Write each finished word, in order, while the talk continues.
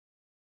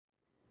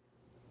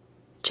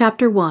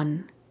Chapter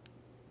 1.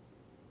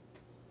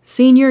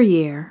 Senior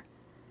year.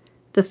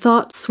 The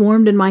thoughts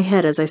swarmed in my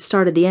head as I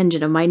started the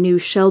engine of my new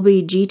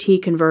Shelby GT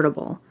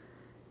convertible.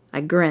 I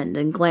grinned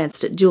and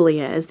glanced at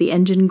Julia as the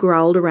engine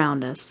growled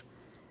around us.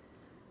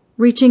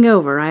 Reaching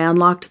over, I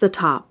unlocked the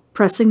top,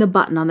 pressing the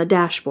button on the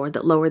dashboard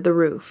that lowered the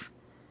roof.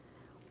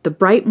 The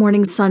bright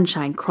morning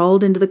sunshine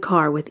crawled into the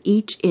car with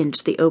each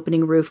inch the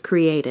opening roof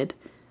created,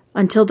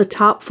 until the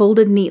top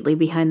folded neatly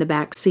behind the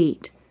back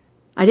seat.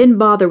 I didn't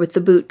bother with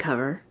the boot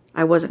cover.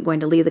 I wasn't going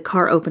to leave the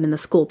car open in the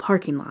school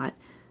parking lot,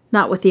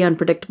 not with the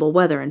unpredictable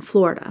weather in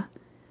Florida.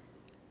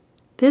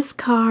 "This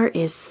car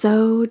is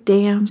so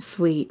damn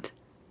sweet,"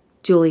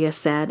 Julia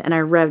said, and I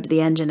revved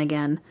the engine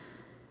again.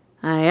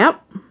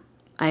 Yep,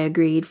 I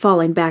agreed,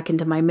 falling back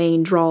into my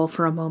main drawl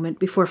for a moment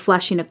before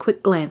flashing a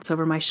quick glance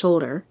over my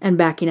shoulder and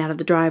backing out of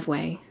the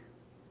driveway.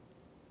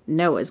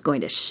 "Noah's going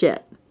to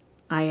shit,"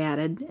 I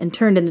added, and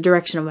turned in the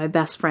direction of my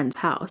best friend's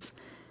house.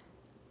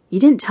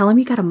 "You didn't tell him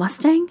you got a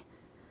Mustang?"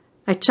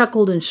 I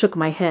chuckled and shook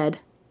my head.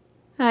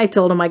 "I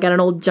told him I got an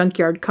old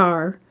junkyard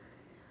car."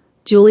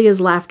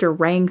 Julia's laughter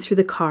rang through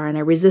the car, and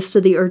I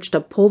resisted the urge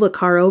to pull the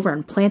car over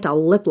and plant a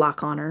lip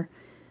lock on her.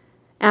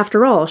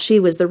 After all, she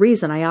was the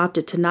reason I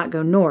opted to not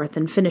go north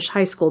and finish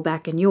high school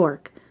back in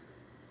York.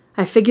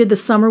 I figured the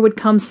summer would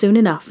come soon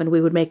enough and we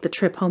would make the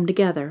trip home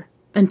together.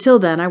 Until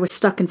then, I was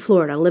stuck in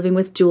Florida, living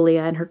with Julia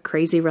and her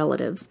crazy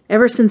relatives.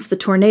 Ever since the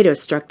tornado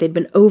struck, they'd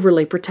been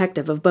overly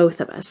protective of both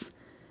of us.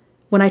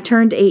 When I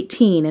turned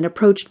 18 and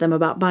approached them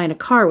about buying a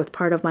car with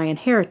part of my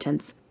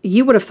inheritance,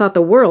 you would have thought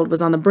the world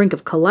was on the brink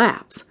of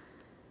collapse.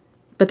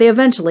 But they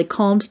eventually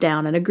calmed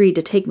down and agreed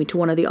to take me to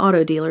one of the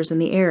auto dealers in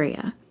the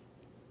area.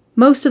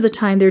 Most of the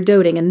time their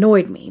doting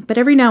annoyed me, but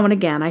every now and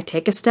again I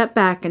take a step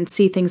back and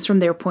see things from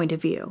their point of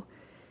view.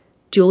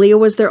 Julia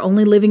was their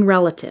only living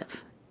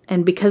relative,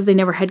 and because they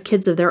never had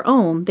kids of their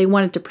own, they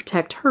wanted to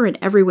protect her in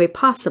every way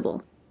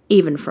possible,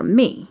 even from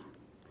me.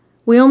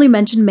 We only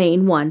mentioned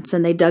Maine once,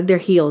 and they dug their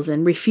heels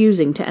in,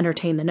 refusing to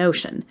entertain the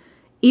notion,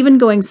 even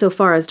going so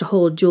far as to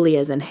hold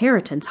Julia's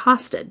inheritance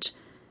hostage.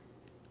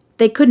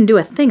 They couldn't do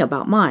a thing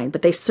about mine,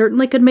 but they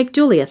certainly could make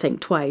Julia think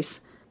twice.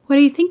 "What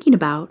are you thinking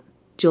about?"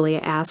 Julia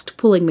asked,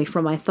 pulling me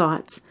from my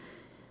thoughts.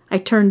 I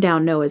turned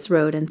down Noah's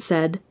road and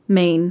said,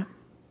 "Maine."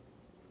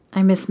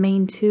 "I miss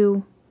Maine,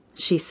 too,"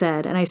 she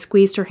said, and I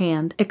squeezed her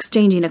hand,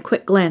 exchanging a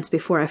quick glance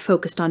before I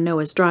focused on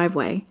Noah's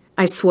driveway.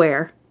 I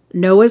swear,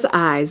 Noah's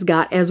eyes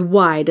got as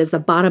wide as the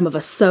bottom of a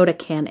soda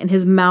can, and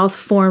his mouth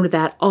formed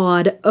that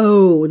odd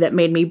 "oh" that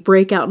made me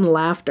break out in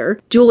laughter.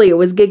 Julia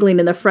was giggling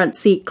in the front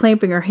seat,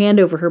 clamping her hand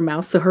over her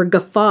mouth so her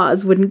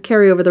guffaws wouldn't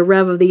carry over the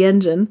rev of the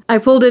engine. I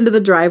pulled into the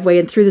driveway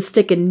and threw the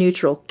stick in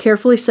neutral,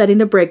 carefully setting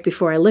the brake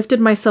before I lifted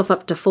myself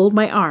up to fold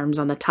my arms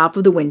on the top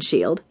of the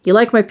windshield. "You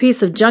like my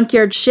piece of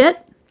junkyard shit?"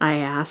 I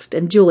asked,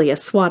 and Julia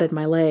swatted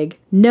my leg.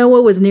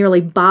 Noah was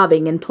nearly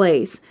bobbing in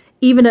place.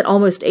 Even at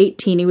almost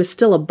 18, he was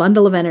still a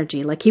bundle of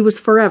energy, like he was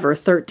forever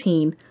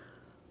 13.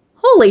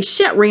 "Holy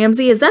shit,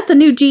 Ramsey, is that the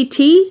new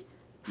GT?"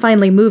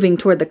 Finally moving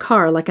toward the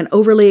car like an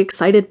overly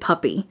excited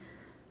puppy.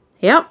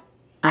 "Yep,"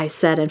 I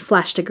said and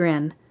flashed a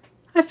grin.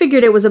 "I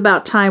figured it was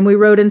about time we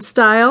rode in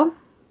style."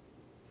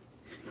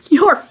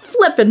 "You're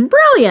flippin'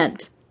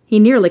 brilliant!" He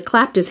nearly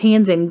clapped his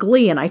hands in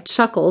glee, and I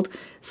chuckled,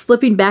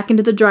 slipping back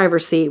into the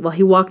driver's seat while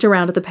he walked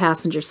around to the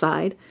passenger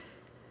side.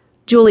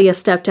 Julia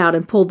stepped out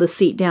and pulled the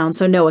seat down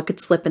so Noah could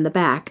slip in the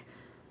back.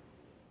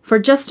 For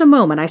just a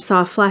moment I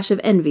saw a flash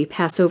of envy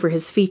pass over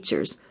his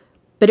features,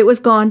 but it was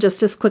gone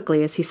just as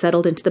quickly as he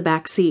settled into the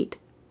back seat.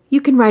 "You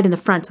can ride in the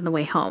front on the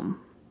way home,"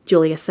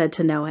 Julia said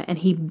to Noah, and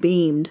he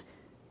beamed.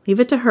 Leave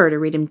it to her to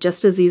read him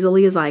just as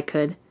easily as I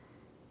could.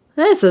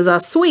 "This is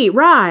a sweet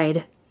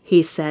ride,"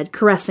 he said,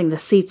 caressing the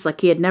seats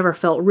like he had never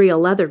felt real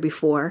leather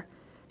before.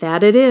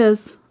 "That it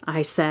is,"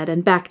 I said,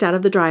 and backed out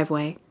of the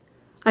driveway.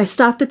 I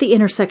stopped at the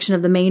intersection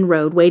of the main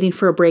road, waiting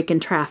for a break in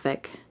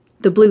traffic.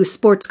 The blue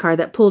sports car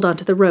that pulled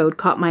onto the road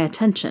caught my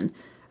attention,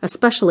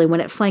 especially when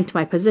it flanked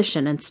my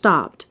position and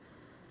stopped.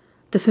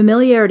 The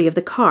familiarity of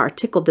the car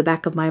tickled the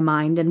back of my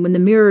mind, and when the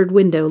mirrored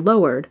window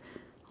lowered,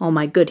 all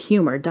my good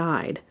humor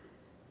died.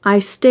 I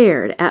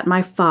stared at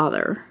my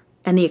father,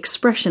 and the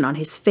expression on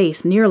his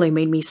face nearly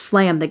made me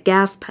slam the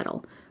gas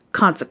pedal.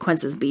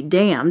 Consequences be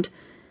damned.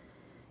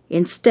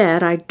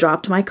 Instead, I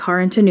dropped my car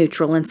into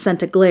neutral and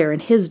sent a glare in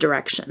his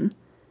direction.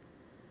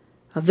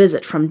 A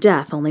visit from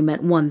death only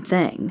meant one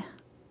thing: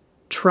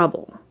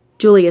 trouble.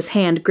 Julia's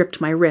hand gripped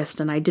my wrist,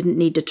 and I didn't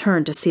need to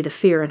turn to see the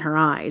fear in her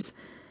eyes.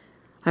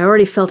 I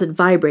already felt it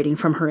vibrating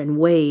from her in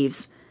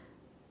waves.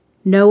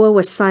 Noah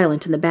was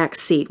silent in the back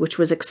seat, which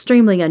was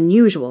extremely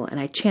unusual, and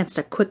I chanced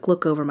a quick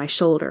look over my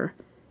shoulder.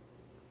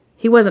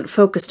 He wasn't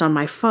focused on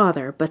my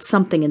father, but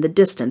something in the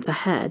distance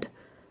ahead.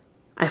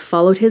 I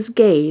followed his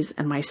gaze,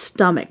 and my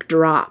stomach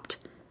dropped.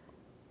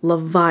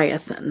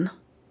 Leviathan.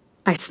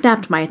 I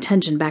snapped my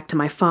attention back to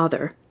my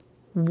father.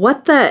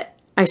 "What the—"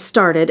 I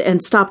started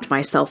and stopped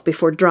myself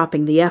before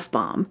dropping the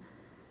F-bomb.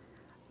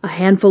 "A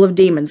handful of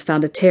demons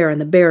found a tear in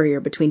the barrier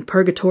between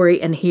purgatory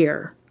and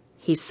here,"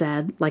 he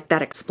said, like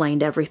that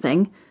explained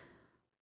everything.